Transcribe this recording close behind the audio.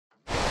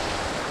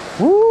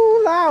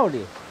Woo,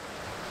 loudy.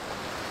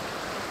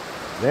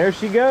 There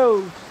she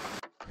goes.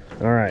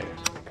 All right,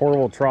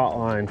 portable trot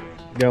line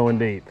going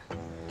deep.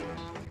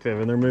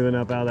 And they're moving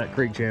up out of that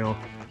creek channel.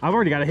 I've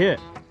already got a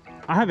hit.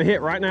 I have a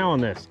hit right now on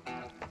this.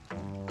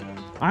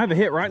 I have a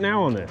hit right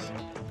now on this.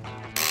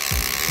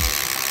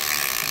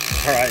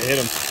 All right, hit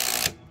him.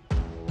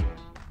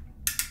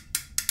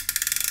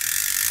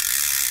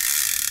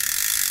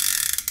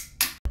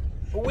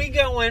 We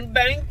going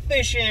bank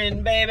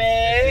fishing, baby.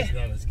 It's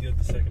not as good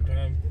the second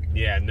time.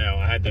 Yeah, no,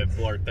 I had to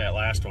blurt that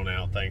last one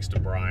out thanks to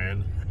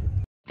Brian.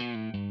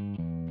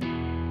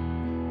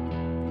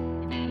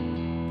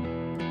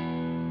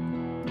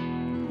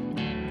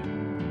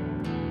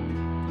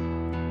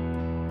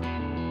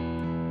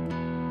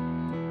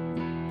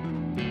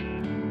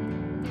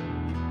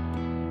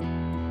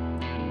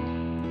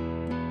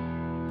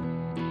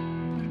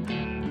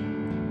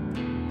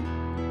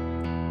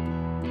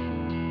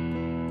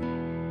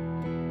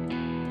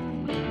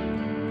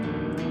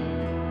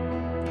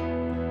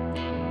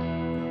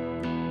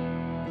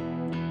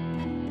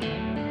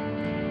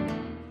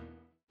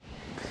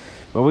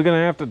 But we're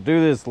gonna have to do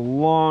this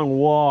long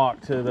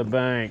walk to the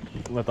bank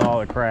with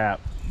all the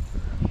crap.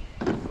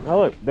 Oh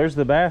look, there's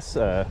the bass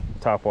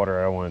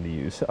topwater I wanted to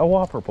use. A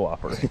whopper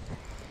plopper.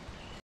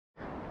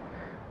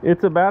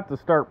 It's about to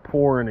start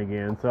pouring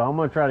again, so I'm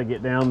gonna try to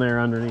get down there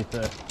underneath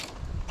the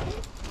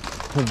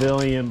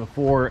pavilion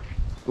before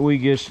we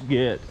just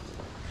get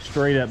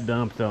straight up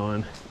dumped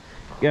on.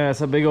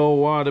 Got a big old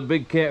wad of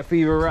big cat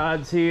fever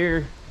rods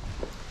here.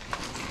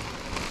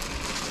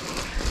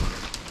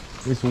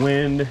 This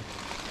wind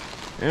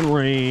and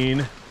rain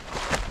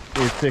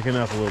is picking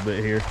up a little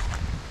bit here.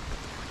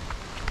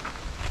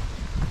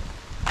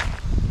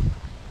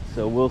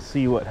 So we'll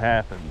see what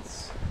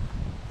happens.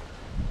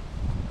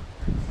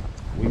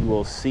 We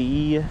will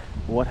see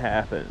what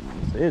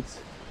happens.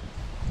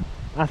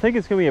 I think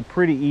it's gonna be a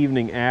pretty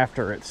evening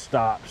after it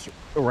stops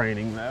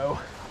raining though.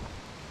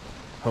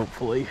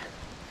 Hopefully.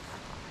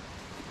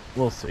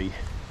 We'll see.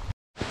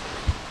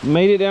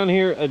 Made it down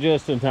here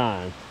just in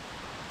time.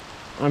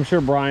 I'm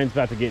sure Brian's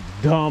about to get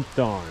dumped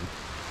on.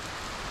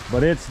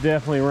 But it's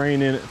definitely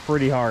raining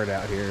pretty hard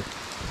out here.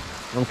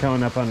 I'm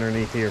coming up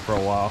underneath here for a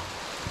while.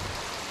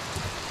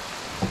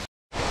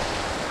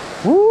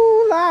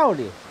 Woo,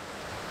 loudy.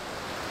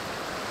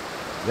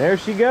 There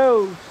she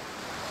goes.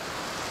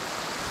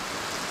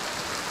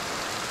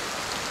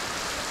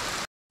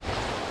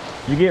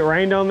 You get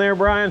rained on there,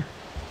 Brian?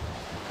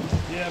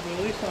 Yeah, but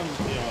at least I'm,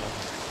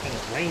 in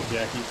a rain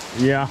jacket.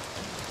 Yeah.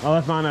 I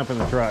left mine up in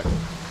the truck.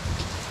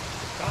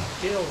 Got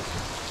killed.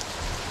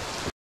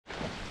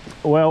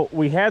 Well,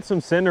 we had some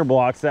cinder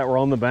blocks that were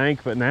on the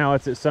bank, but now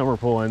it's at summer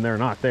pool and they're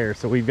not there.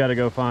 So we've got to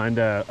go find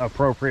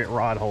appropriate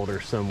rod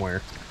holders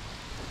somewhere.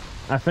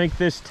 I think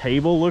this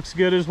table looks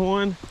good as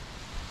one.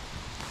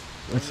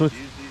 Let's use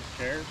these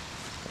chairs?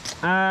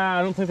 I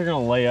don't think they're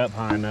going to lay up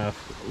high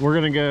enough. We're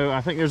going to go,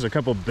 I think there's a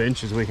couple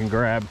benches we can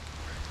grab.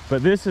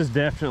 But this is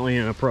definitely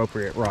an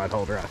appropriate rod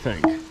holder, I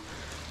think.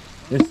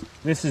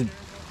 This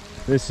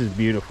is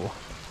beautiful.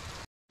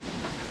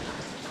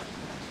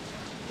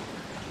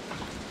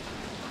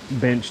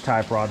 Bench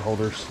type rod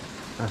holders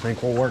I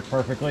think will work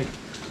perfectly.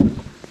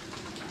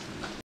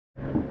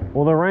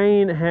 Well, the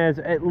rain has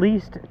at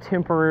least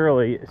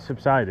temporarily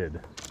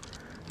subsided,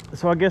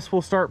 so I guess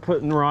we'll start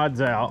putting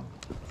rods out.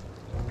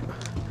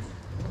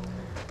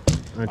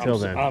 Until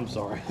then, I'm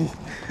sorry.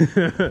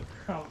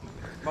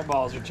 My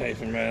balls are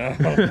chafing, man.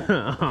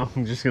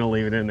 I'm just gonna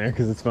leave it in there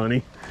because it's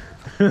funny.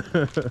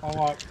 Let's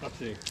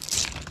see.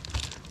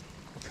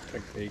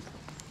 Take a peek.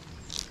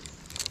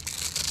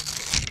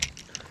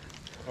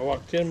 I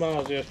walked 10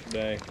 miles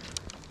yesterday,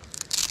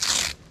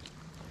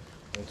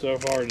 and so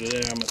far today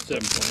I'm at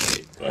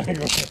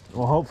 7.8.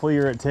 Well, hopefully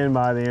you're at 10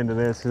 by the end of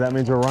this, because that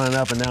means we're running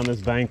up and down this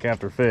bank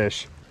after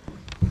fish.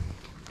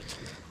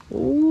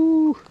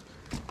 Ooh,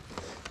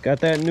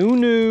 got that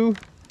new.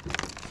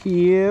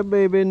 Yeah,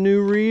 baby,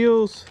 new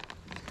reels.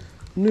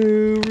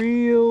 New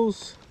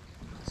reels.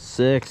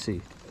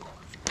 Sexy.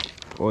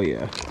 Oh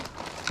yeah.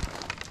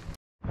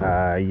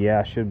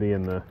 Yeah, I should be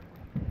in the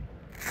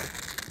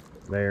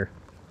there.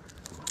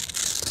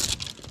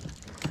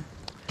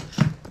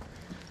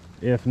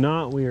 If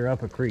not, we are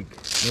up a creek.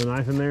 No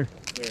knife in there?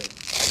 There.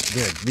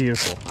 Good,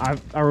 beautiful.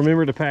 I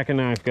remember to pack a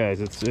knife,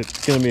 guys.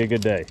 It's gonna be a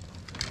good day.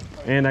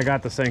 And I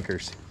got the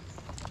sinkers.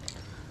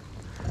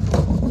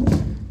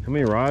 How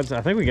many rods? I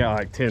think we got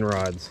like 10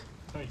 rods.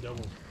 How many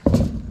doubles?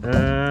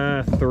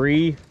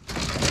 3.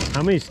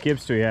 How many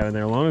skips do we have in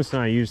there? Longest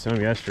and I used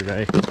some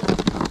yesterday.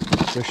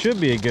 There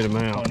should be a good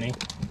amount. 20.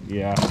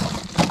 Yeah.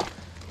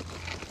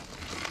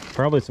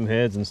 Probably some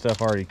heads and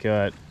stuff already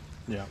cut.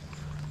 Yeah.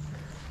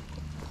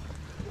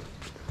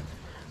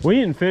 We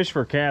didn't fish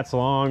for cats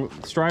long.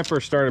 Striper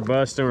started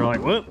busting. We're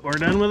like, whoop, we're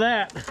done with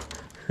that.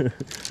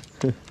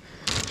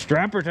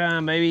 Striper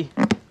time, baby.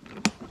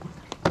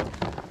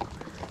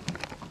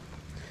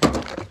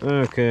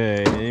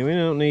 Okay, we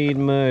don't need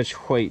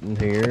much weight in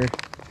here.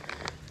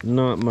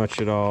 Not much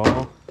at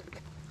all.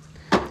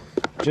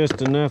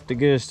 Just enough to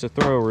get us to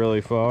throw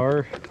really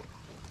far.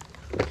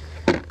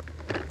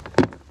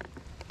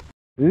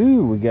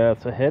 Ooh, we got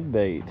us a head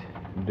bait.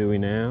 Do we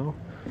now?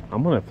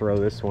 I'm gonna throw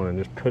this one and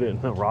just put it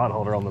in the rod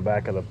holder on the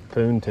back of the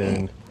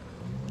pontoon.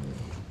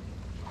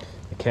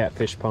 The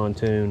Catfish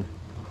pontoon.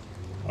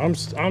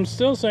 I'm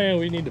still saying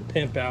we need to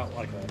pimp out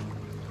like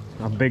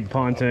a big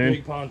pontoon. A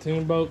big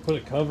pontoon boat, put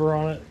a cover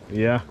on it.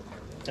 Yeah.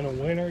 In the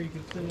winter, you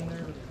can sit in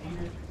there with a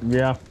heater.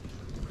 Yeah.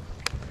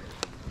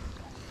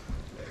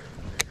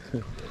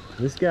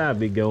 This guy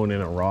be going in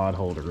a rod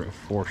holder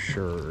for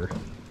sure.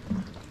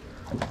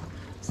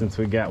 Since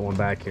we got one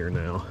back here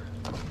now.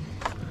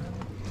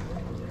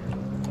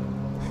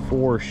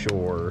 For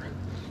sure.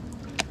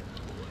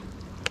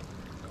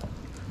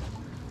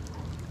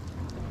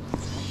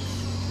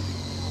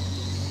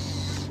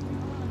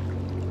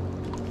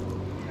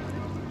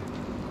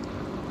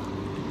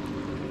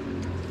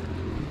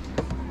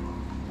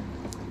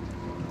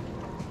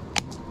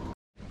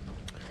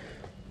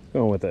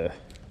 Going with the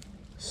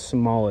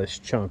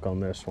smallest chunk on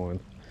this one.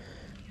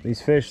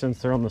 These fish,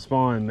 since they're on the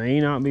spawn, may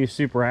not be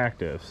super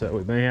active, so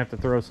we may have to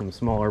throw some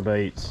smaller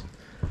baits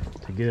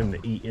to get them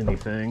to eat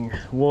anything.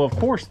 We'll of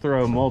course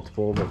throw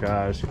multiple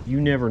because you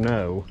never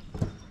know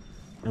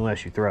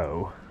unless you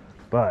throw,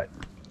 but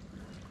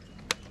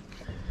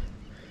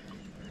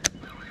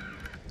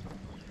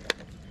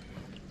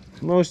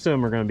most of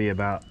them are going to be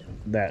about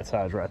that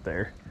size right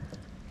there.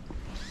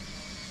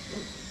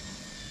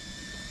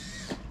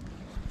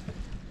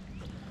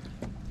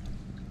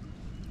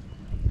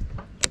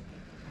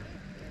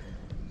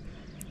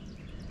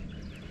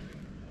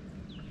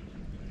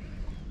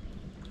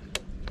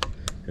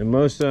 And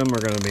most of them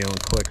are going to be on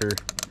clicker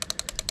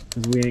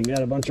because we ain't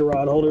got a bunch of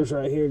rod holders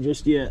right here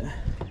just yet.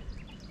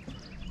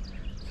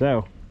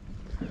 So,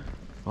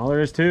 all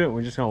there is to it,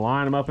 we're just going to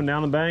line them up and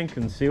down the bank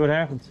and see what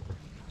happens.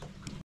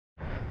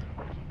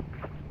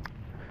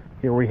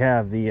 Here we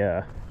have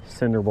the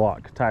cinder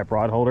block type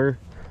rod holder,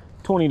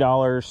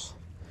 $20,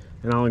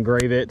 and I'll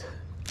engrave it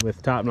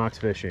with Top Knox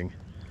Fishing.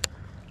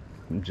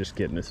 I'm just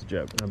kidding, this is a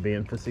joke. I'm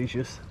being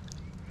facetious.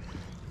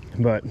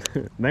 But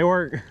they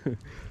work.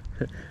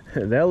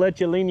 They'll let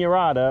you lean your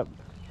rod up.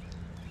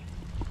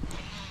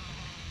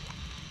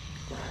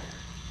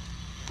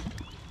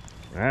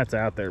 That's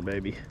out there,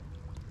 baby.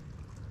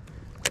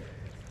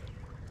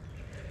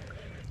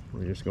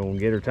 We're just gonna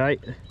get her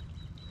tight.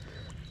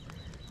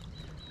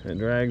 That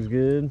drag's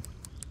good.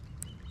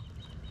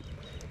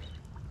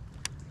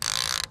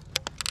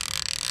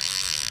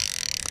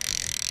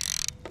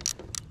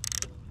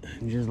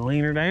 And just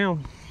lean her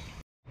down.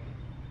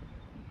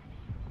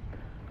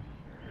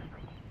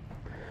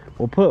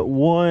 We'll put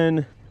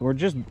one, we're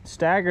just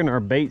staggering our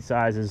bait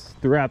sizes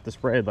throughout the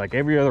spread. Like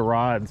every other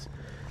rod's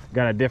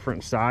got a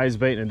different size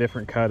bait and a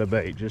different cut of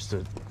bait just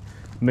to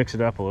mix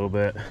it up a little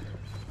bit.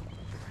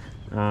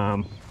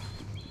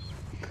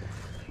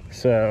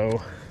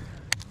 So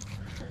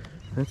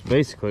that's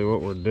basically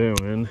what we're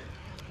doing.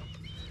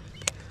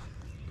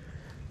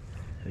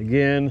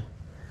 Again,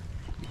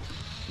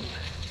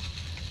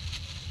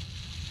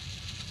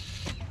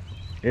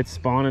 it's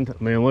spawning.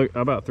 Man, look,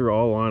 I about threw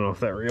all the line off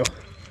that reel.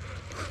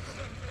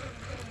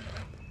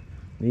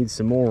 Needs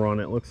some more on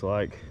it, looks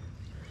like.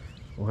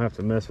 We'll have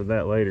to mess with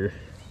that later.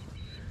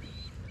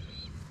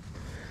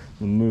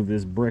 We'll move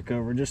this brick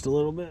over just a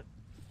little bit.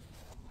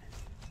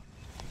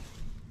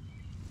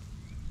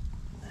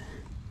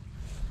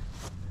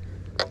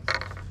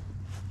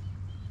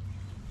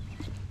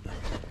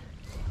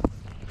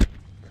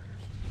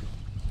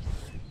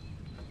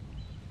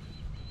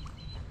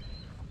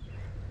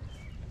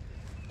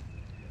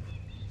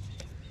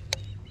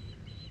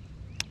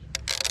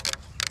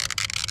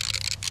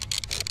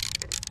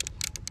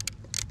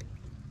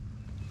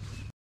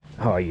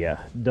 Oh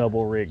yeah,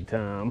 double rig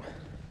time.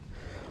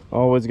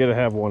 Always gotta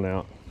have one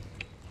out.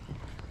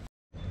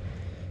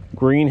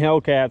 Green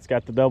Hellcat's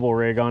got the double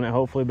rig on it.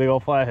 Hopefully big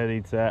old flathead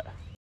eats that.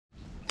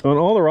 On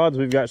all the rods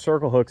we've got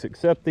circle hooks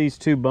except these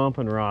two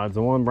bumping rods.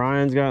 The one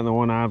Brian's got and the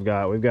one I've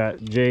got. We've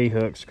got J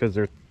hooks because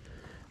the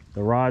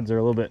rods are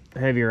a little bit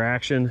heavier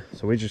action.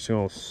 So we're just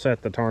gonna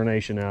set the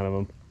tarnation out of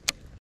them.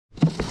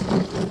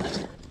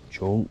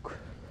 Chunk.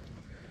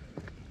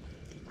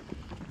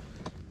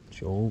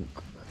 Chunk.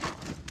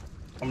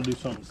 I'm gonna do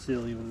something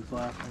silly with this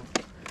last one.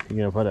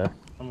 You're gonna put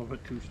I'm gonna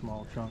put 2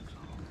 small chunks.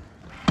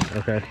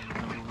 Okay.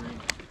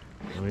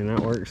 I mean, that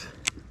works.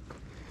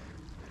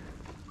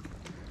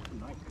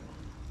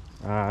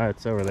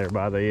 It's over there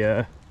by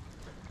the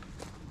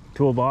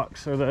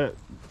toolbox, or the,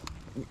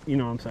 you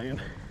know what I'm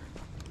saying.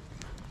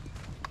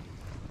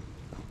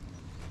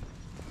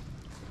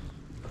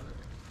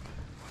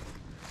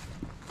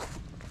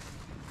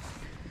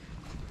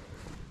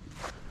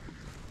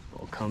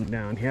 We'll come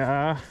down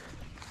here.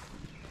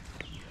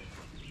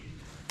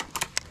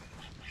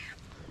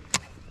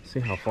 See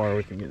how far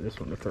we can get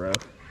this one to throw.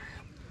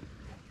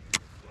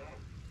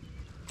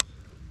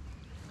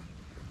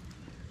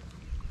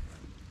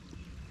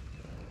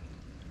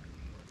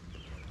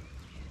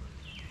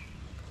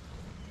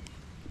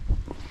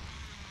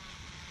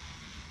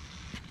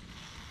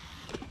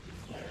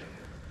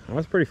 Oh,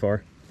 that's pretty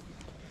far.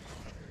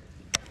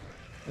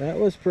 That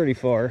was pretty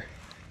far.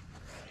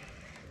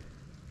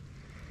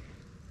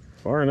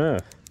 Far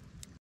enough.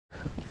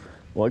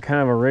 What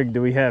kind of a rig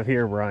do we have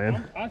here,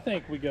 Brian? I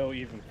think we go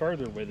even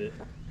further with it,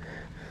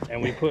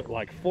 and we put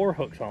like 4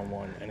 hooks on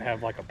one and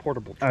have like a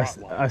portable trot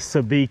line. A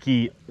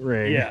sabiki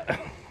rig. Yeah.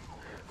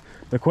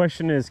 The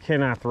question is,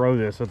 can I throw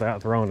this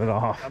without throwing it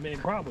off? I mean,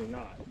 probably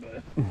not,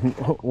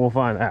 but we'll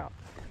find out.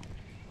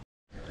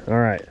 All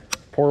right,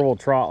 portable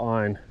trot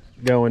line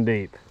going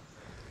deep.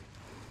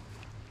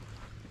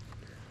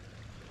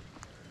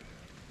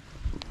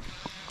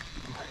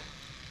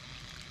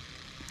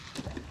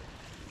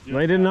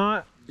 They did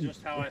not.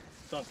 Just how I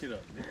sunk it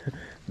up.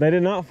 They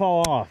did not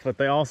fall off, but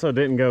they also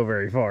didn't go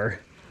very far.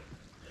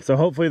 So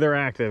hopefully they're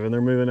active and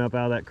they're moving up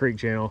out of that creek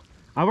channel.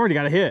 I've already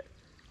got a hit.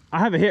 I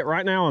have a hit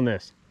right now on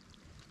this.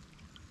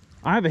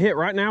 I have a hit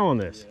right now on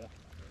this. Yeah.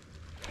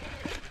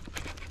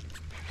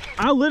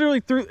 I literally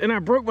threw, and I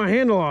broke my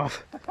handle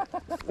off.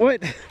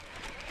 What?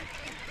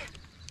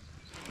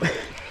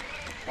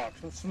 Talk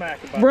some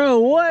smack about Bro,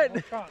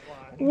 what?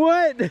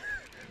 What?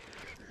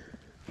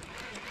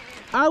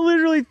 I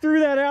literally threw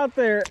that out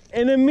there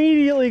and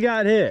immediately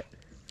got hit.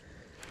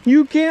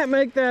 You can't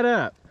make that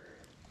up.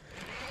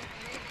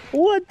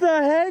 What the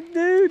heck,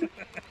 dude?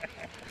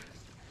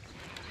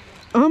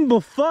 I'm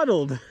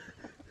befuddled.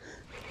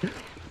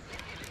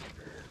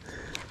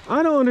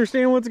 I don't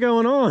understand what's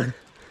going on.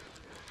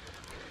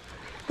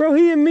 Bro,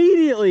 he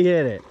immediately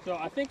hit it. So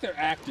I think they're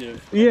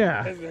active.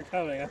 Yeah. As they're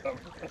coming up.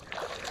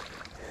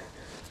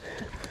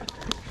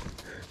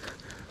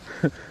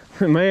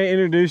 May I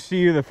introduce to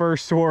you the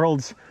first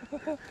world's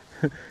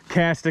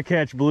cast to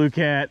catch blue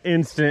cat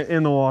instant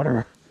in the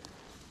water.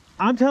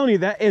 I'm telling you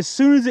that as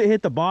soon as it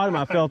hit the bottom,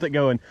 I felt it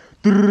going.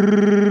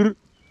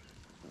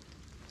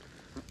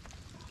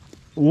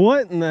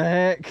 What in the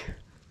heck?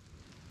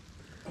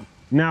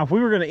 Now, if we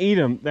were gonna eat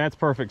them, that's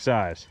perfect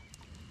size.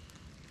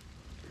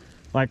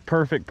 Like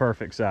perfect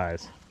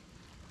size.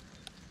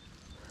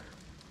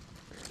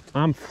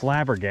 I'm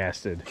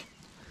flabbergasted.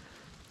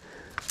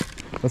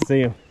 Let's see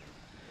him.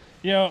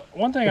 You know,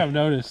 one thing I've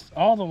noticed,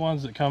 all the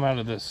ones that come out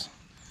of this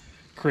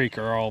creek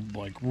are all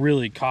like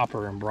really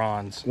copper and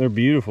bronze. They're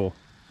beautiful.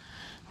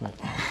 But...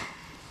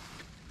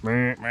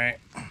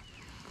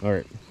 All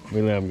right,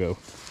 we let them go.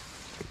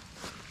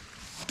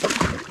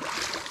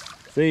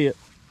 See ya.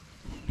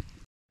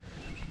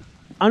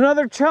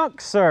 Another chunk,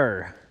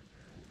 sir.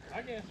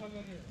 I guess I'll go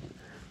here.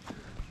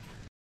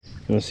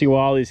 You wanna see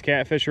why all these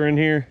catfish are in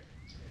here?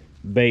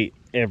 Bait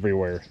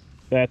everywhere.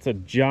 That's a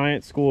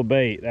giant school of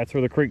bait. That's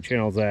where the creek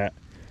channel's at.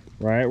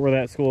 Right where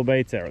that school of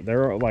bait's at.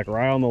 They're like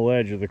right on the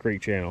ledge of the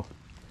creek channel.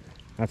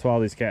 That's why all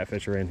these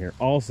catfish are in here.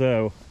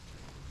 Also,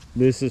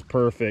 this is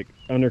perfect.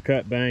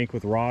 Undercut bank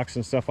with rocks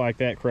and stuff like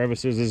that.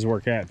 Crevices, this is where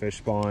catfish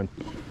spawn.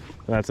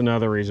 That's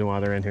another reason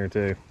why they're in here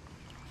too.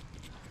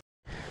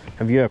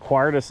 Have you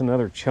acquired us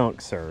another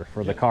chunk, sir,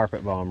 for the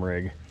carpet bomb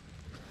rig?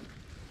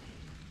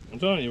 I'm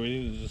telling you, we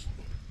need to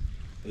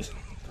just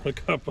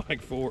hook up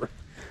like 4.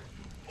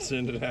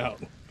 Send it out.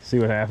 See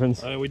what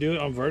happens? We do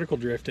it on vertical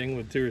drifting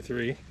with 2 or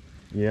 3.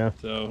 Yeah.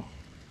 So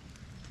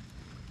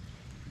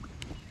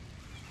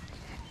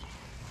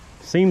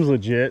seems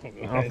legit.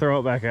 Okay. I'll throw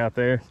it back out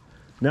there.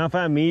 Now if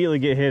I immediately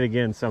get hit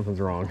again, something's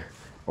wrong.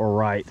 Or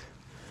right.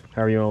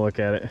 However you want to look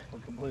at it. we're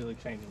completely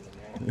changing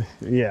the game.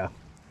 Yeah.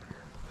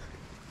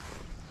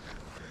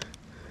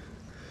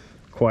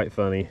 Quite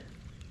funny.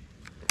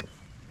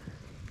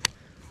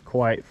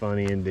 Quite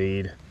funny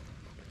indeed.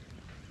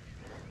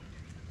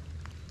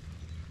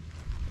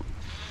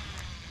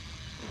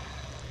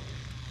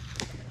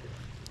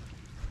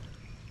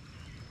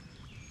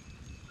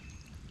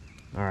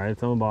 All right,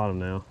 it's on the bottom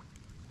now.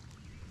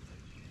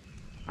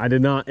 I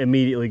did not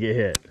immediately get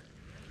hit,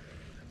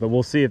 but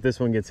we'll see if this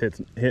one gets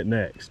hit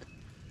next.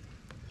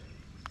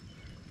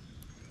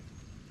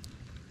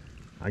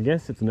 I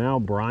guess it's now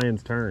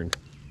Brian's turn.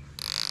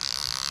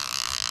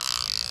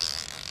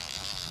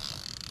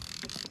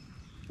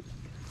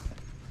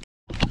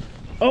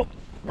 Oh,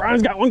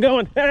 Brian's got one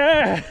going.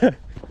 Ah!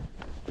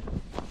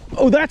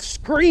 Oh, that's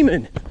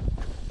screaming.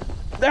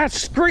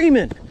 That's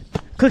screaming.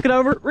 Click it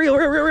over. Reel,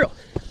 reel, reel, reel.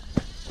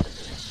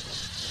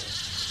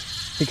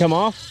 He come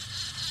off?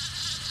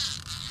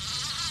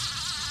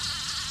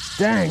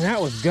 Dang,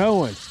 that was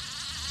going.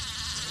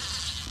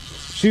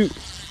 Shoot.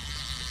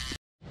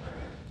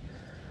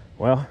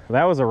 Well,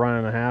 that was a run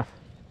and a half.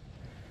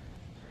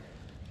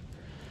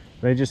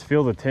 They just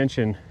feel the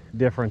tension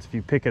difference if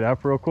you pick it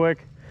up real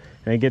quick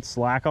and it gets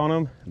slack on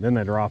them, then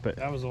they drop it.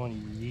 That was the one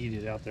you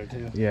yeeted out there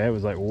too. Yeah, it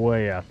was like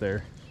way out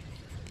there.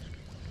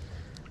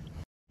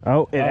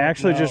 Oh, it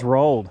actually just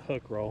rolled.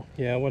 Hook roll.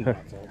 Yeah, it wasn't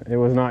my fault. It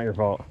was not your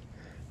fault.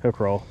 Hook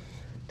roll.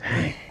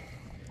 Dang.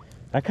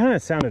 That kind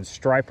of sounded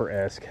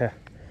striper-esque,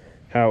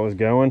 how it was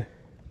going.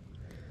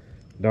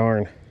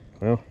 Darn.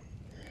 Well,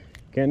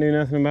 can't do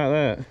nothing about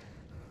that.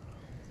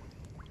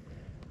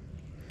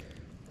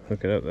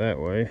 Hook it up that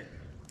way.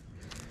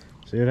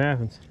 See what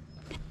happens.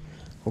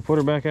 We'll put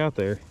her back out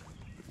there.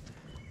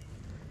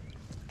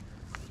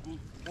 I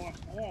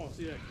want to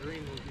see that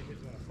green one get hit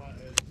by a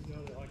flathead. You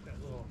know, they like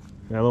that little...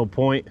 That little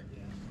point.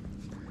 Yeah.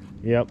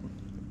 Yep.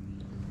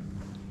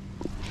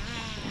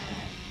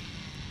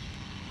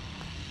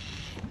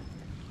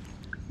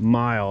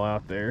 Mile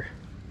out there.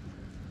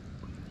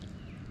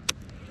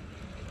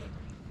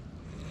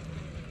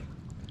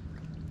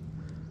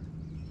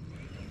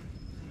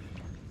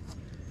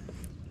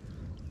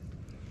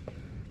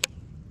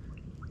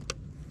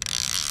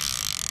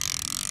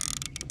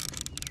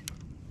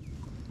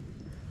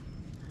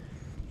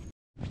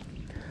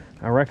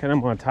 I reckon I'm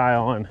going to tie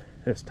on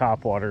this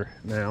topwater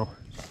now.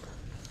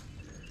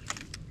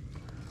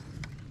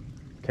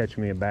 Catch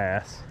me a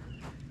bass.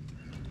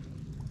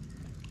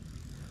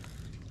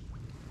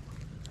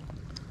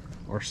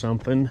 Or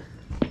something.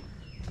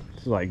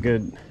 It's like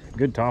good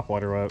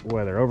topwater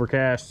weather.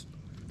 Overcast,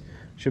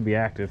 should be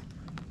active.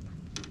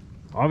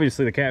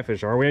 Obviously the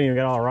catfish are. We ain't even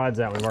got all our rods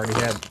out. We've already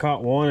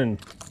caught one and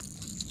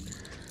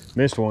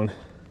missed one.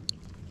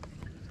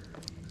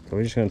 So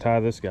we're just gonna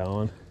tie this guy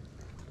on.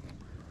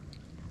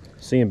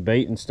 Seeing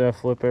bait and stuff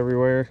flip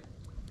everywhere.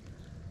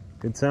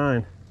 Good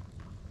sign.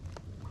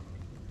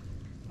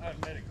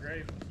 I've made a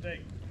grave mistake.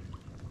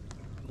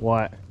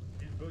 What?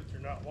 These boots are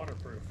not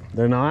waterproof.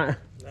 They're not?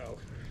 No.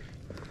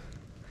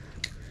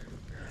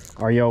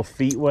 Are y'all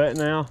feet wet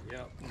now?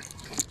 Yep.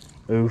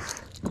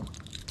 Oof.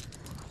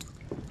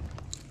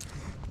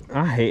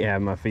 I hate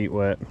having my feet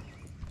wet.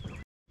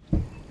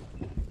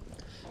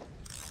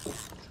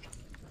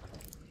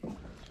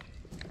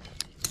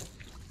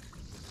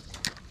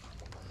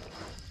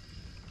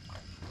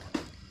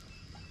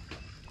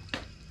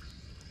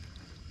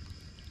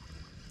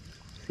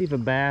 See if a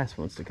bass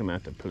wants to come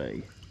out to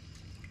play.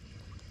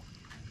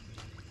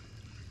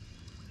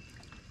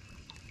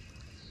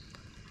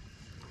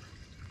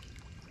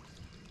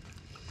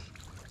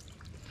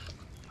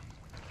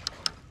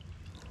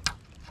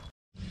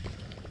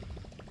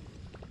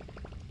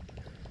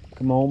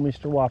 Come on,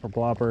 Mr. Whopper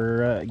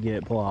Plopper,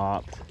 get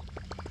plopped.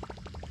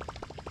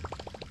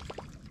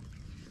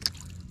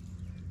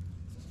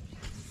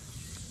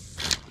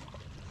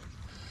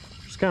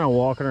 Just kind of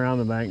walking around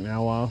the bank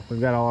now while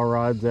we've got all our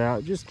rods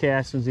out. Just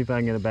casting, see if I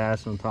can get a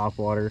bass on top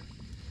water.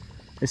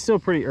 It's still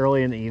pretty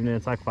early in the evening.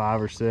 It's like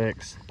 5 or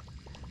 6.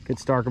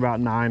 Gets dark about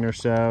 9 or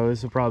so.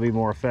 This will probably be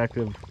more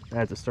effective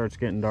as it starts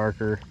getting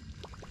darker.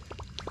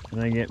 And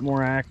they get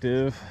more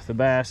active, the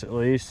bass at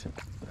least.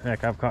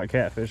 Heck, I've caught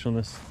catfish on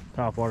this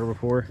top water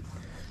before.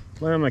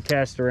 But I'm gonna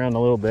cast it around a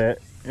little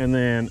bit and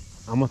then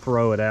I'm gonna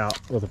throw it out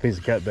with a piece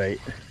of cut bait,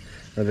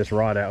 or this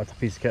rod out with a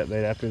piece of cut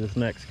bait after this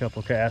next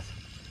couple casts,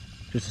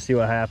 just to see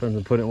what happens,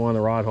 and put it in one of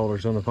the rod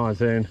holders on the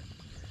pontoon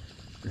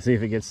and see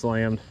if it gets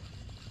slammed.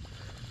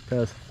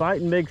 Because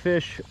fighting big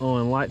fish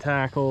on light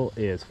tackle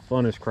is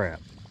fun as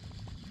crap.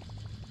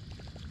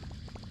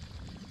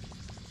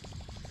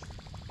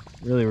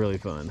 Really, really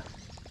fun.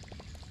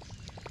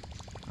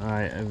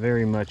 I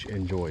very much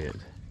enjoy it.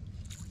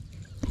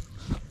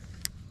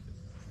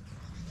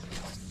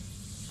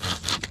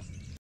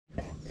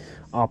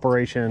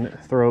 Operation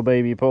throw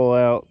baby pull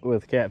out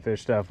with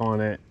catfish stuff on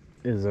it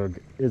is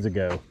a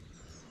go.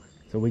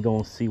 So we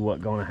gonna see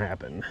what's gonna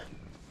happen.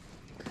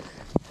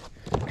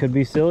 Could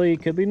be silly,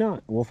 could be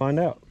not. We'll find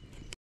out.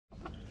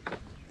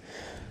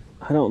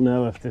 I don't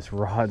know if this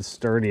rod's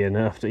sturdy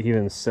enough to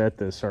even set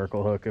this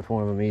circle hook if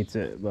one of them eats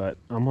it, but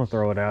I'm gonna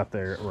throw it out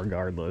there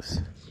regardless.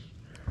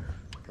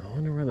 I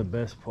wonder where the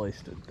best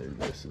place to do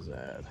this is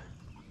at.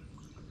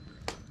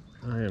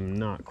 I am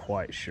not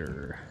quite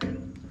sure.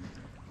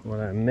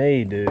 What I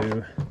may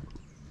do,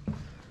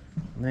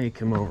 may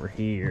come over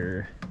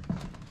here.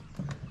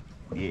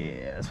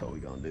 Yeah, that's what we're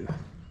gonna do.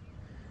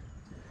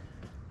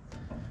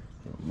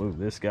 Move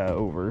this guy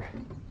over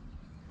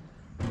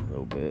a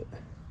little bit.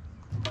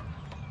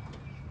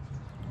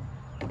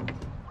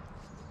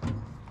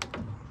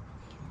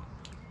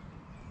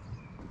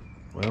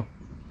 Well,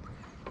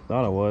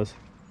 thought I was.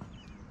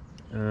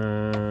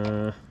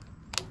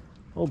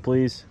 Hold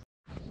please.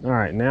 All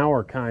right, now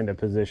we're kind of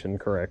positioned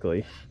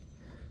correctly.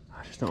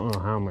 I just don't know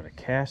how I'm going to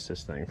cast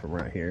this thing from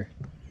right here.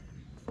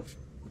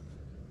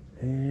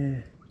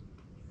 I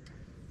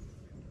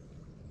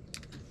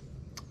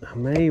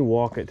may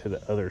walk it to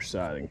the other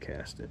side and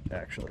cast it,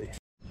 actually.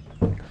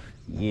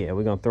 Yeah,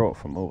 we're going to throw it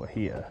from over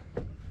here.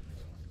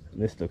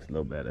 This looks a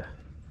little better.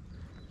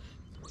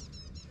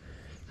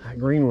 That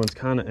green one's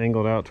kind of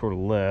angled out toward the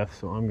left,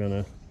 so I'm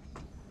going to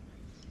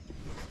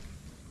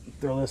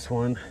throw this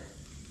one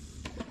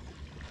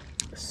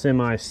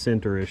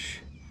semi-center-ish.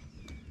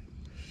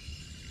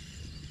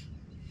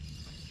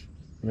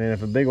 Man,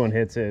 if a big one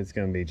hits it, it's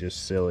going to be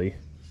just silly.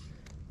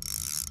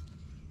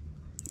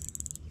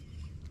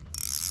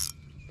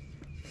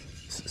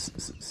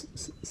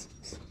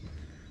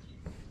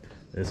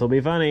 This will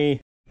be funny.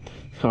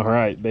 All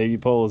right, baby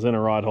pole is in a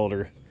rod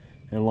holder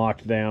and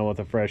locked down with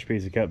a fresh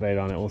piece of cut bait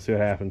on it. We'll see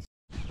what happens.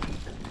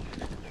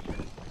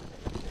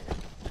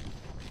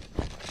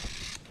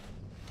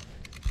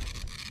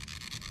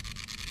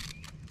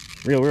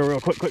 Reel,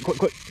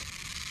 quick.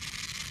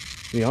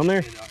 You on there?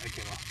 It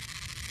came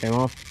off. Came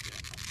off?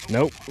 Yeah.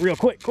 Nope. Reel,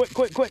 quick. Pull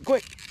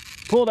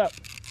it up.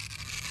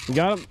 You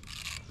got him?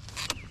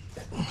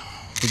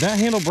 Did that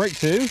handle break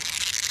too?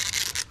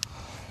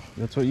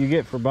 That's what you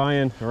get for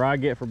buying, or I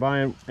get for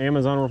buying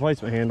Amazon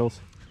replacement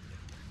handles.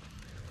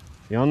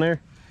 You on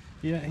there?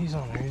 Yeah, he's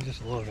on there. He's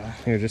just a little guy.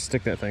 Here, just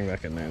stick that thing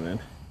back in there then.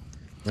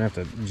 I have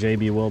to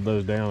JB weld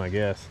those down, I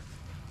guess.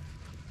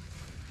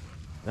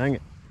 Dang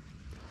it.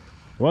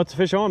 What's the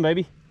fish on,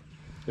 baby?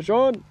 Fish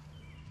on.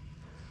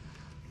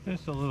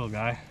 Just a little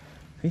guy.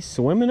 He's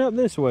swimming up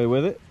this way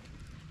with it.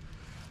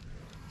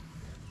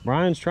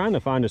 Brian's trying to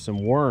find us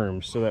some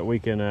worms so that we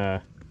can,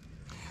 Well,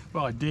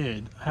 I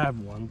did have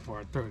one before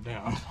I threw it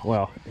down.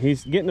 well,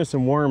 he's getting us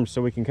some worms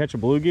so we can catch a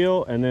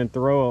bluegill and then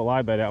throw a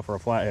live bait out for a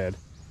flathead.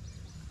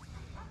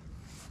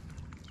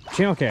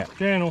 Channel cat.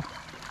 Channel.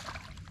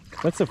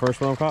 That's the first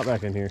one I've caught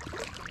back in here.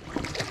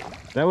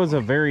 That was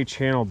a very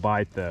channel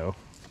bite though.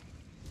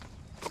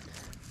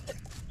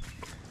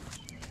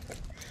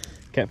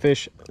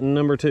 Catfish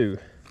number 2.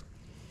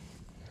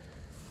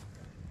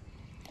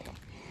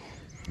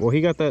 Well,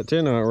 he got that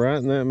tin out right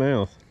in that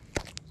mouth.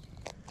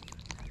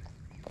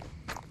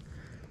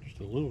 Just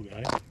a little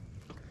guy.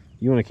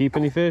 You want to keep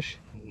any fish?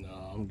 No,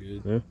 I'm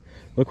good. Yeah.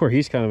 Look where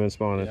he's kind of been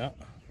spawning. Yeah.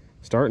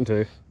 Starting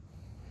to.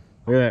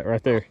 Look at that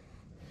right there.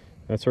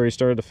 That's where he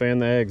started to fan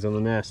the eggs on the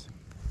nest.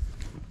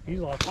 He's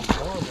like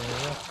horrible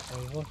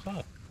on his left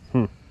side.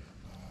 And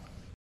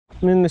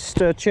then this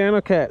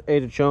channel cat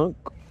ate a chunk,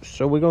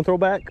 so we're gonna throw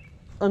back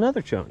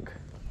another chunk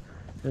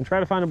and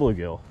try to find a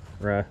bluegill.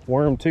 Right,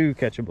 worm 2,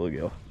 catch a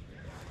bluegill.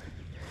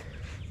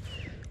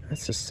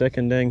 That's the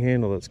second dang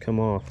handle that's come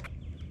off.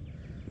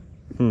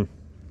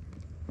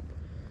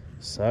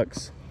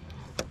 Sucks.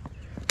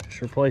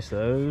 Just replace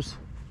those.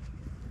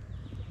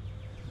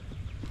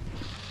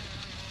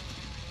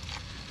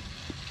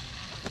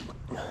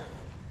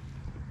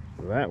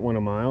 That went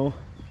a mile.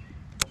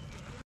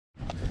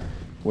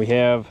 We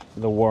have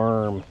the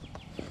worm.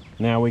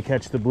 Now we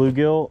catch the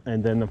bluegill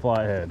and then the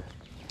flathead.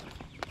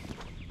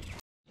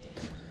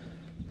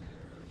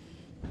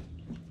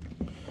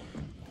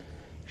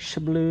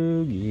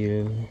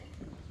 Bluegill.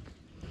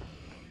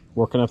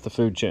 Working up the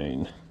food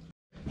chain.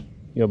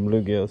 Yo,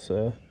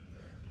 bluegills,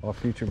 our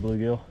future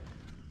bluegill.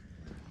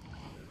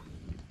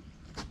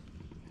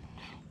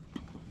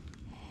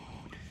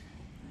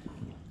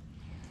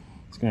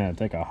 It's gonna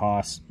take a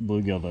Haas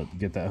bluegill to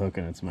get that hook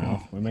in its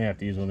mouth. We may have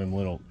to use one of them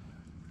little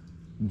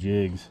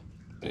jigs.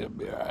 It'll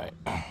be alright.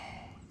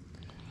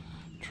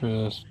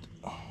 Trust.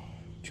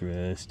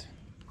 Trust.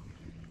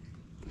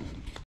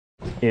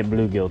 It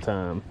bluegill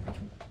time.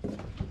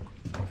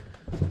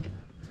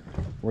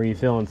 Where you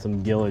feeling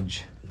some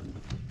gillage?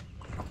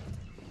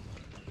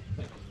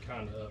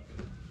 Kind of up.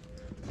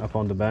 Up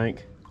on the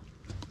bank?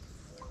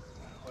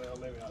 Well,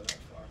 maybe not that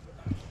far,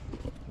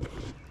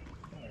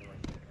 but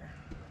right there.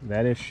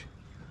 That-ish?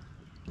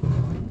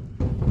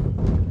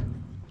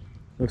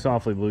 Looks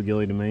awfully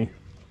bluegilly to me.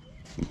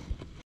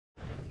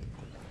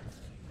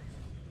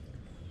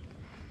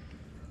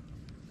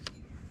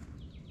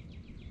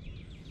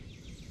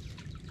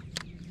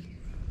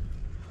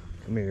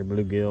 Come here,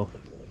 bluegill.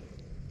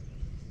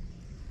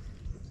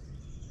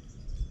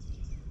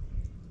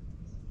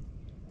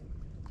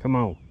 Come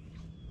on.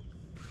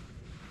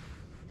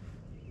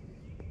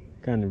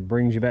 Kind of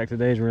brings you back to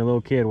days when you were a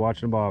little kid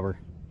watching a bobber.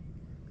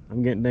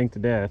 I'm getting dinked to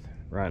death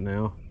right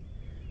now.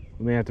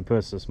 We may have to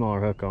put a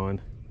smaller hook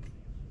on.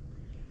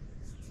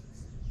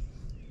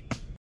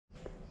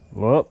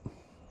 Well,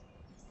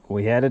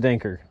 we had a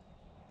dinker.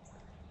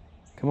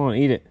 Come on,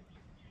 eat it.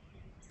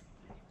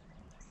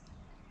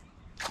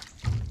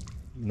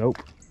 Nope.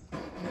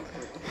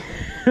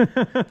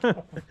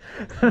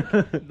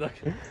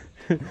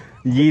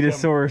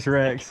 Yeetosaurus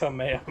Rex.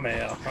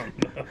 Kamehameha.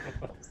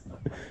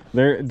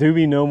 There do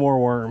be no more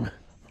worm.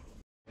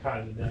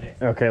 Kind of day.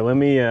 Okay, let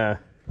me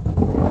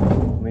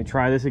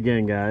try this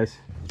again, guys.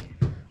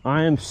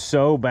 I am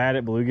so bad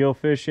at bluegill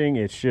fishing,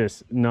 it's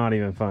just not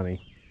even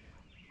funny.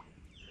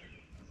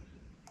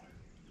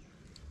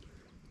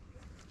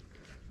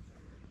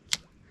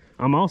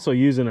 I'm also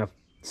using a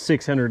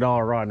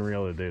 $600 rod and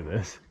reel to do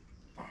this.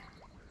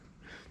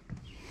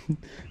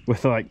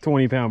 With like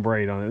 20-pound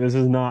braid on it. This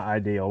is not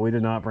ideal. We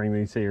did not bring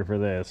these here for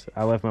this.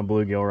 I left my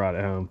bluegill rod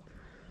at home.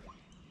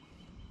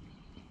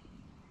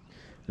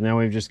 And now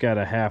we've just got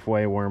a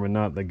halfway worm and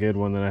not the good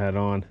one that I had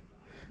on.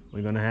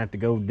 We're gonna have to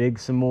go dig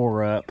some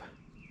more up.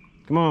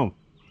 Come on.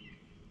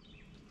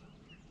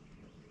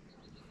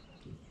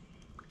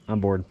 I'm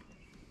bored.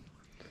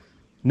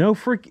 No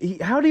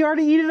freak. How'd he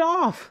already eat it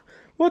off?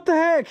 What the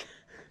heck?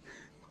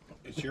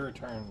 It's your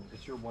turn.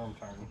 It's your worm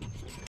turn.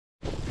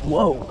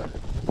 Whoa.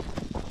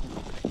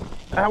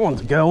 That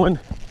one's going.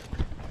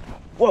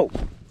 Whoa.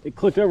 It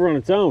clicked over on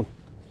its own.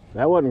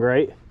 That wasn't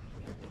great.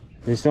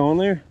 Is he still on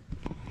there?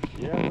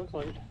 Yeah, it looks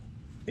like it.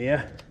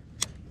 Yeah.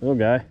 Little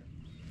guy.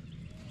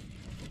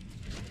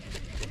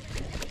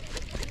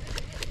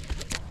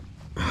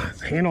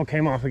 His handle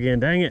came off again.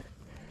 Dang it.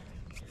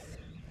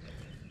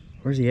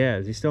 Where's he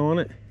at? Is he still on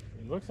it?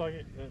 It looks like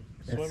it.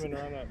 Swimming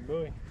around that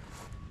buoy.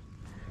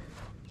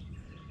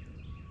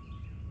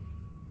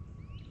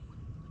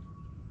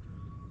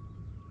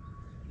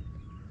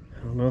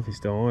 I don't know if he's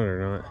still on it or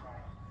not.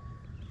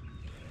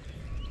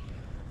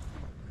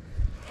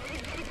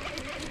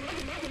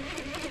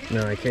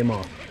 No, it came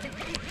off.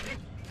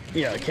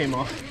 Yeah, it came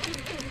off.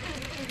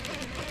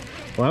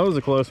 Well, that was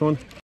a close one.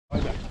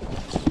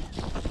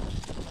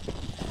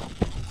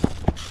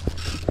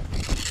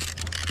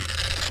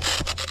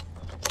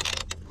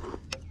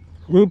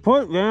 You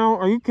put it down,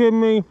 are you kidding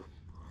me?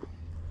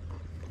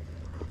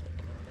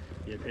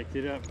 You picked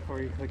it up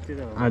before you picked it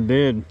up. I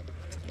did.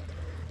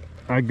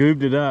 I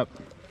goobed it up.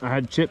 I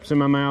had chips in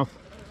my mouth.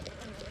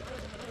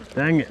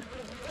 Dang it.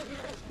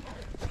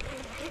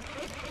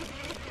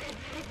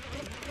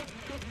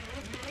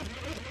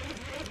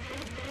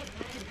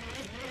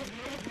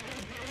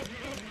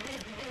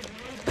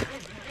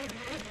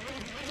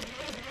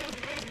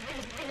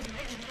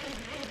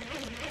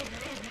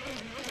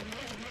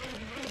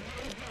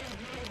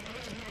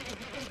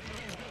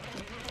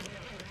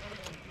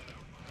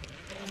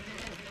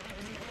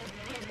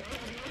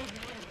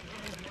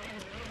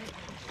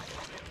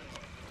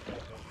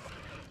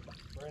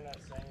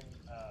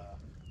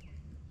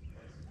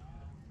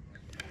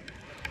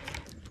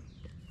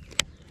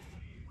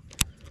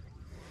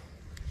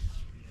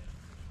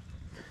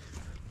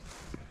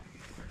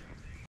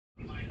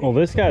 Well,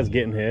 this guy's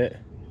getting hit.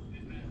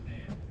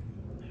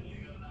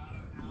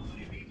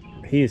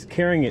 He is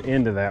carrying it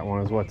into that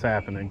one is what's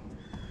happening.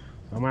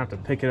 I'm gonna have to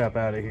pick it up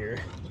out of here.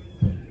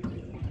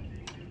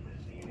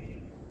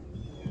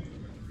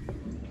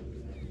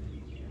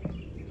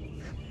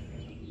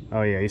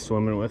 Oh yeah, he's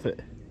swimming with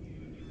it.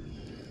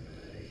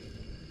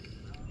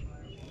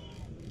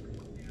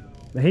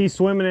 He's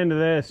swimming into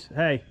this.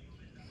 Hey,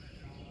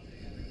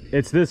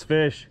 it's this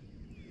fish.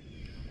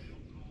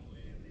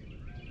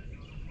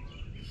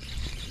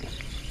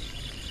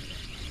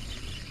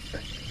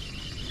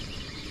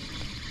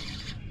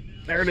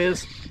 There it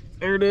is.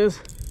 There it is.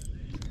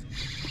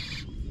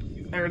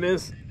 There it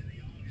is.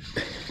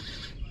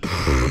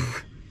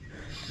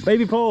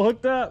 Baby pole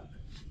hooked up.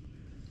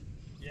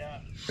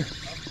 Yeah.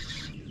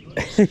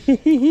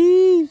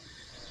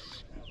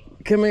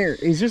 Come here.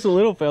 He's just a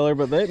little feller,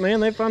 but they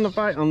found a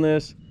fight on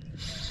this.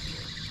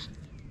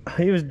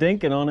 He was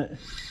dinking on it.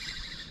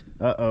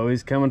 Uh-oh,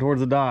 he's coming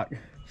towards the dock.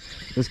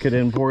 This could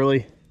end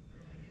poorly.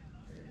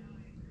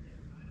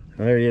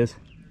 Oh, there he is.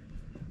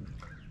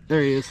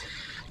 There he is.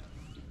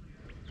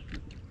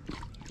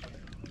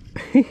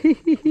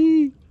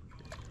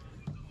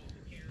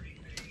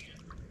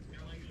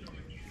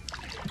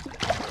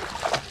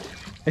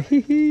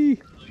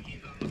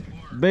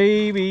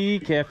 Baby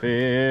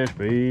catfish,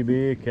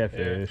 baby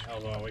catfish. Yeah,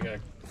 hold on, we got a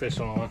fish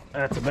on one.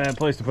 That's a bad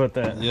place to put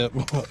that. Yep.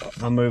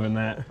 I'm moving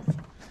that.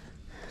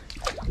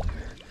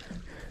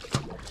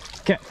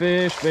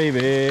 Catfish,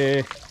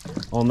 baby.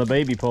 On the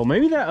baby pole.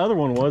 Maybe that other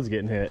one was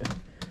getting hit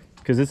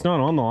because it's not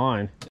on the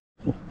line.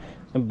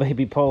 And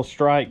baby pole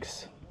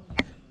strikes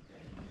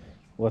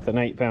with an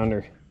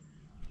 8-pounder.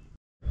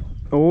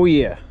 Oh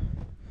yeah,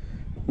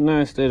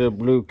 nice little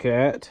blue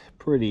cat.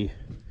 Pretty.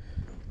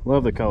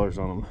 Love the colors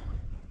on them.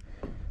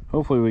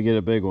 Hopefully we get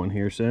a big one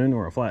here soon,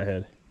 or a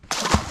flathead.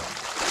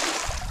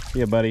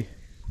 Yeah, buddy.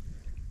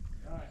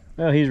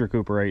 Well, he's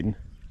recuperating.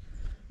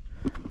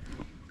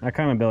 I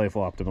kind of belly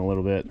flopped him a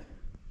little bit.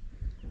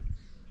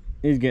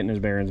 He's getting his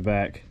bearings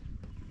back.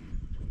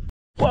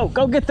 Whoa,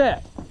 go get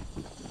that.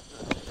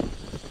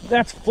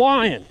 That's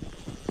flying.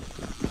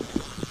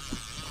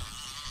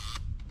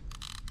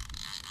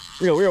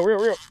 Reel, reel, reel,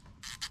 reel.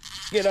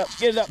 Get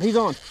it up. He's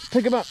on.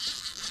 Pick him up.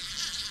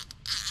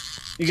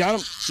 You got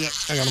him? Yep,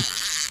 I got him.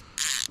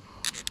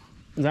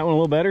 Is that one a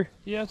little better?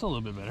 Yeah, it's a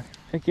little bit better.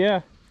 Heck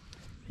yeah.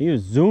 He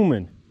was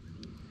zooming.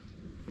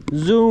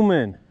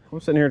 Zooming. I'm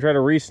sitting here trying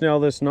to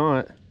re-snell this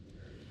knot.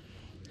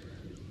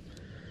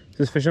 Is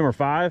this fish number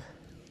 5?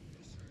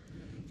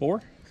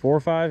 4? 4 or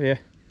 5, yeah.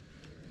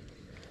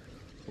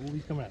 Oh,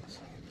 he's coming at us.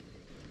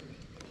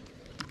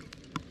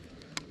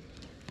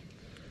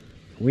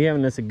 We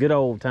having this a good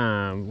old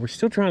time. We're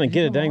still trying to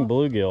get a dang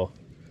bluegill.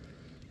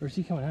 Where's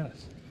he coming at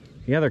us?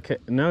 Yeah,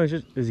 no, he's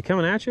just, is he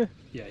coming at you?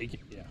 Yeah,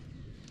 yeah.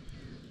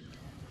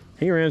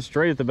 He ran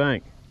straight at the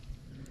bank.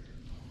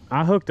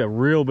 I hooked a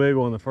real big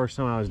one the first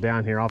time I was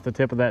down here off the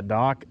tip of that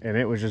dock, and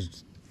it was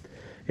just,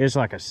 it's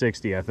like a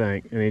 60, I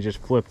think, and he just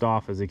flipped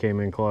off as he came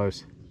in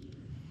close.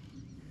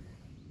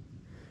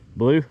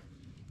 Blue?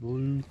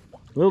 Blue.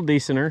 Little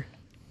decenter.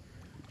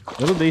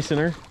 Little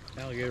decenter.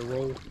 Alligator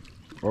roll.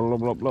 Blop,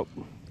 blop, blop.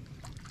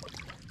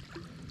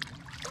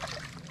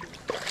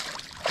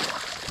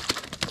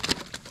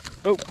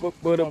 Oh, boop,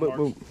 boop, boop,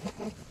 boop.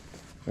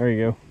 There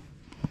you go.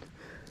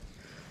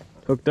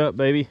 Hooked up,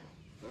 baby.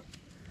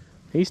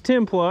 He's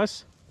 10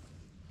 plus.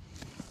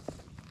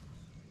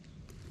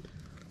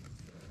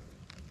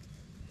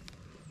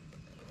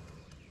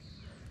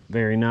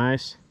 Very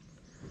nice.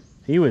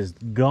 He was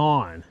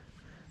gone.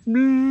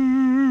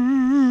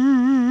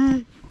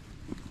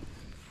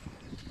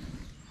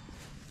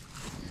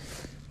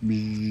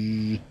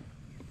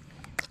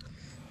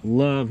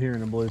 Love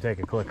hearing a blue take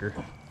a clicker.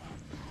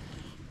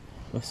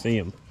 Let's see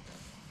him.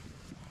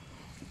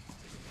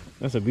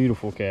 That's a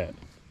beautiful cat.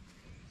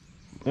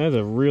 That's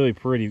a really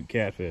pretty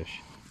catfish.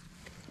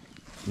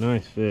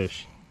 Nice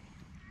fish.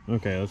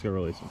 Okay, let's go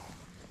release him.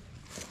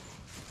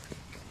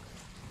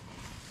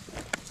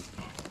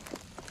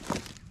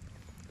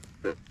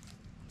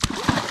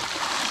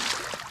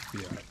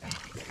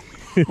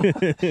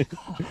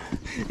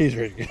 He's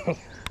ready to go.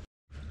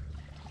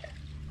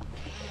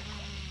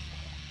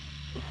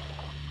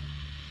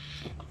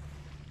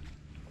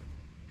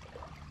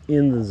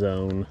 In the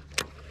zone.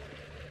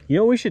 You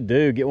know what we should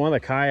do? Get one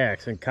of the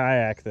kayaks and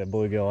kayak the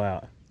bluegill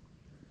out.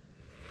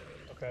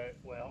 Okay,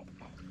 well.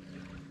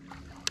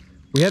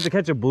 We have to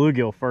catch a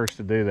bluegill first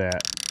to do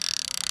that.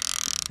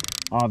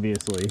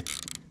 Obviously.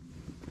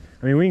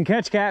 I mean, we can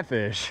catch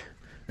catfish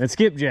and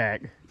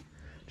skipjack,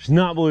 just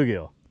not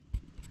bluegill.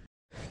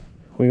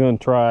 We're gonna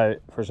try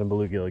for some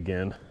bluegill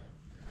again.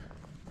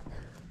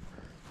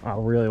 I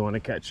really want to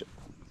catch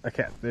a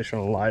catfish on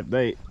a live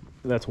bait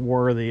that's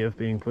worthy of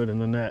being put in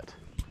the net.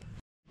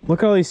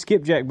 Look at all these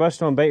skipjack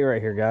busted on bait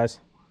right here, guys.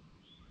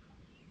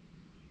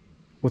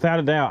 Without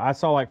a doubt, I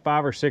saw like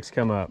 5 or 6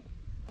 come up.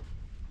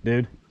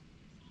 Dude.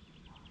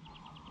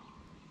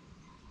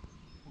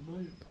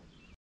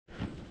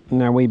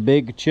 Now we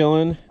big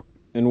chilling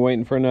and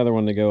waiting for another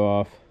one to go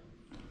off.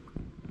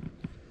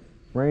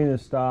 Rain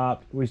has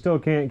stopped. We still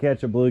can't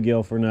catch a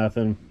bluegill for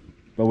nothing,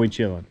 but we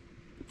chilling.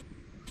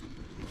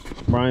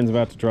 Brian's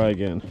about to try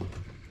again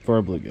for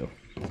a bluegill.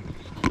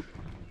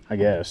 I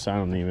guess, I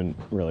don't even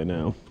really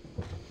know.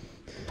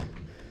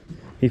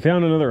 He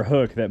found another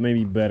hook that may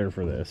be better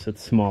for this.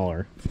 It's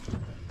smaller.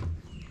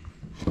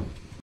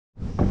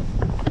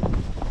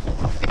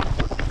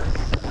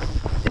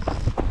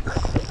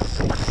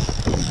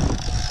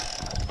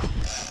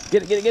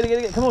 Get it, get it, get it,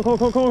 get it. Come on, come on,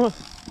 come on, come on.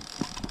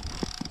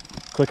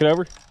 Click it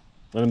over.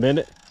 Let him bend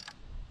it.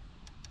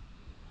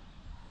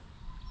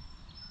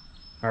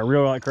 All right,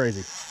 reel like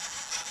crazy.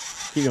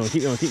 Keep going,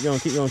 keep going, keep going,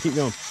 keep going, keep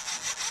going.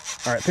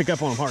 All right, pick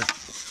up on him hard.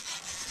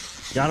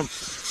 Got him?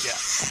 Yeah.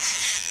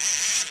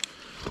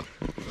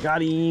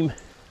 Got him.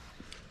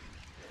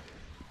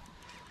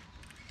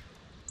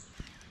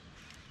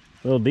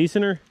 A little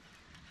decenter?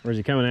 Or is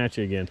he coming at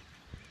you again?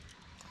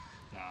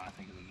 Nah, I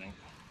think it's a dink.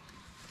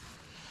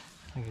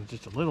 I think it's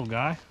just a little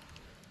guy.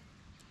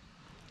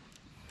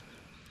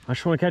 I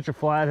just want to catch a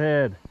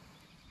flathead.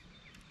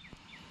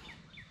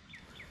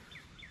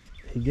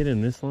 Did he get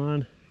in this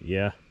line?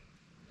 Yeah.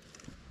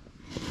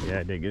 Yeah,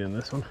 I did get in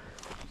this one.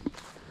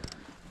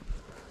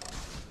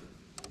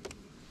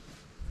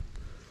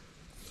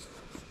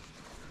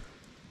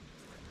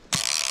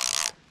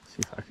 See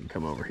if I can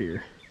come over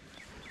here.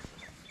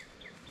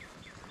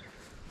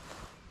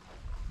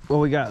 What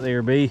we got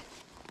there, B?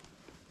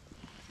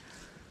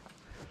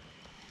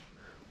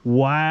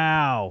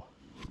 Wow.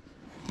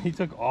 He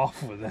took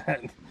off with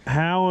that.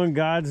 How in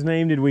God's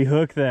name did we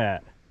hook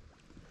that?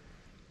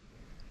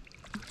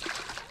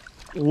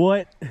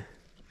 What?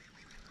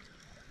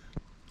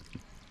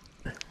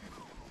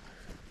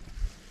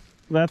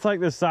 That's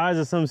like the size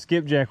of some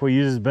skipjack we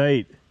use as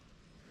bait.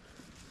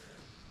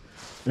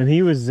 And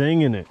he was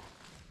zinging it.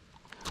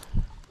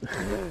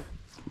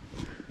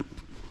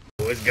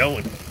 Oh, it's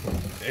going.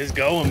 It's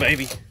going,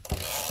 baby. Did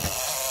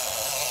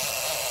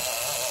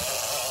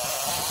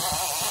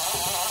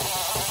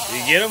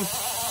you get him?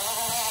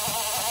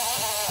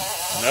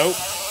 Nope.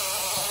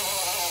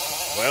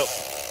 Well,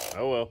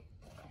 oh well.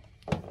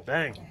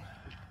 Dang.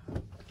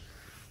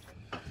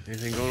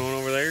 Anything going on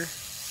over there?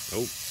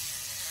 Nope.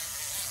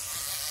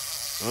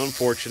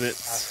 Unfortunate.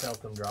 I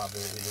felt him drop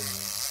it. He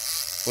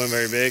didn't. Wasn't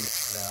very big?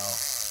 No.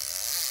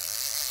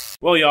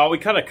 Well, y'all, we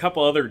caught a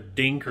couple other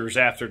dinkers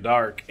after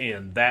dark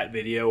in that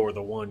video, or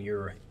the one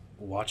you're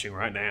watching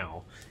right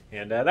now.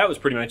 And that was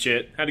pretty much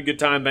it. Had a good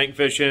time bank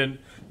fishing.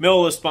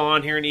 Middle of the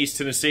spawn here in East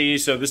Tennessee.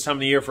 So this time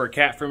of the year for a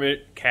cat fisherman,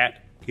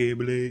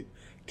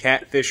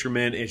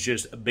 it's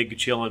just a big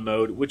chillin'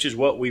 mode, which is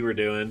what we were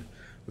doing.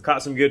 We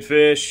caught some good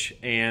fish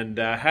and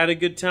had a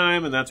good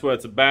time, and that's what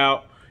it's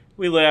about.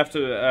 We left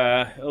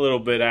a little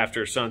bit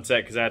after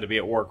sunset because I had to be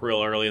at work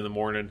real early in the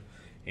morning.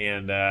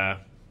 And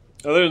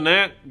other than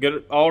that,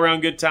 good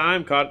all-around good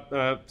time.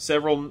 Caught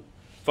several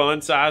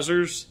fun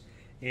sizers,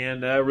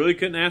 and really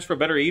couldn't ask for a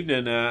better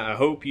evening. I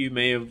hope you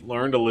may have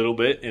learned a little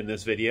bit in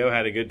this video.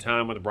 Had a good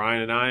time with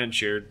Brian and I, and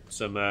shared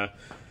some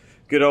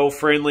good old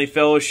friendly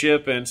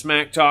fellowship and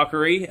smack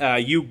talkery.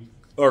 You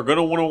are going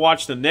to want to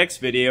watch the next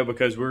video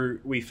because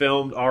we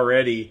filmed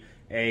already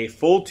a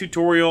full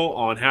tutorial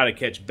on how to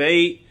catch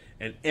bait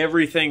and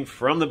everything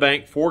from the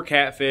bank for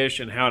catfish,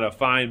 and how to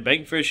find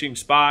bank fishing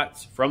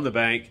spots from the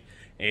bank,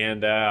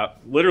 and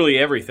literally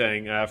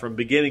everything from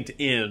beginning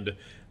to end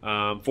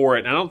for it.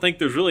 And I don't think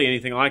there's really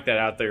anything like that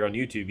out there on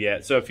YouTube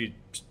yet. So if you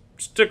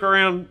stuck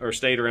around, or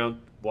stayed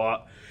around,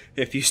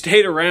 if you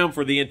stayed around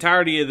for the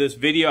entirety of this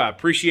video, I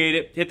appreciate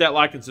it. Hit that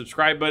like and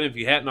subscribe button if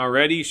you hadn't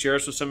already. Share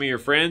us with some of your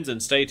friends,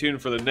 and stay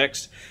tuned for the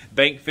next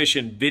bank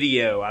fishing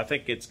video. I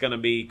think it's going to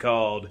be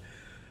called,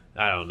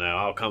 I don't know,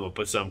 I'll come up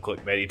with some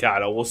clickbaity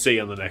title. We'll see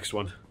you on the next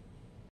one.